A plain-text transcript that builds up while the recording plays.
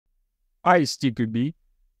ISTQB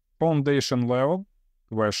Foundation Level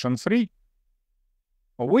Question 3.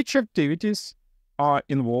 Which activities are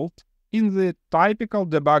involved in the typical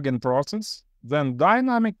debugging process when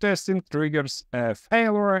dynamic testing triggers a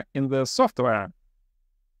failure in the software?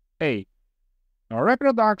 A.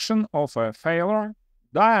 Reproduction of a failure,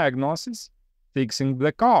 diagnosis, fixing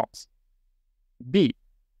the cause. B.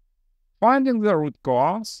 Finding the root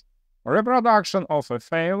cause, reproduction of a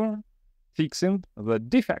failure, fixing the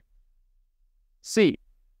defect. C.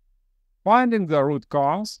 Finding the root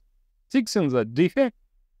cause, fixing the defect,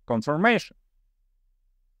 confirmation.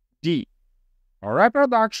 D.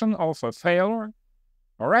 Reproduction of a failure,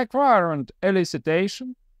 requiring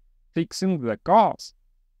elicitation, fixing the cause.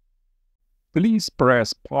 Please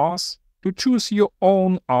press pause to choose your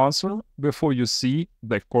own answer before you see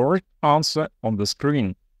the correct answer on the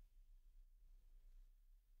screen.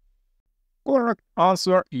 Correct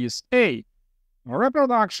answer is A.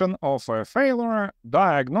 Reproduction of a failure,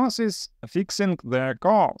 diagnosis, fixing the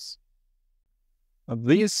cause.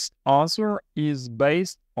 This answer is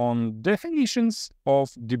based on definitions of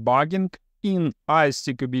debugging in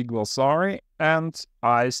ISTQB Glossary and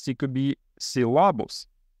ISTQB Syllabus.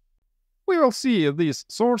 We will see these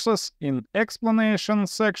sources in explanation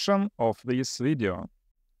section of this video.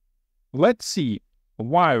 Let's see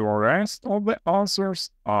why the rest of the answers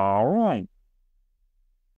are wrong.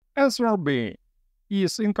 Answer B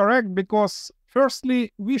is incorrect because,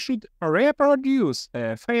 firstly, we should reproduce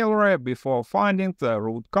a failure before finding the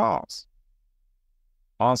root cause.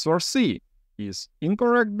 Answer C is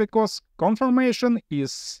incorrect because confirmation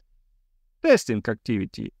is testing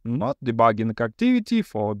activity, not debugging activity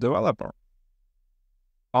for developer.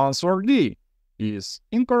 Answer D is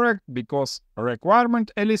incorrect because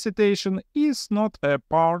requirement elicitation is not a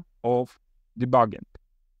part of debugging.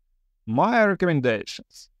 My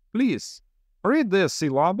recommendations: please read the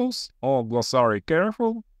syllabus or glossary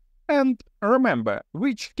carefully and remember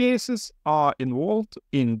which cases are involved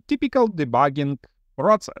in typical debugging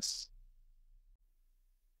process.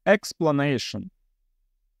 Explanation.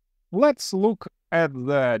 Let's look at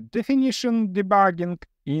the definition debugging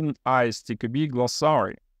in ISTQB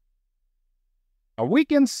Glossary. We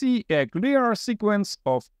can see a clear sequence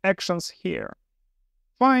of actions here: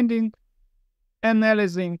 finding,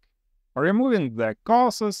 analyzing, removing the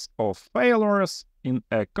causes of failures in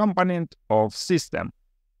a component of system.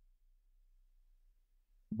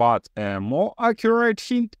 But a more accurate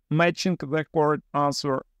hint matching the correct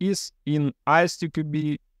answer is in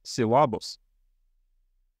ISTQB Syllabus.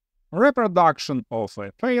 Reproduction of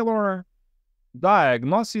a failure,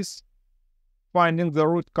 diagnosis, finding the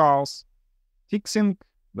root cause, fixing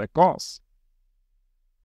the cause.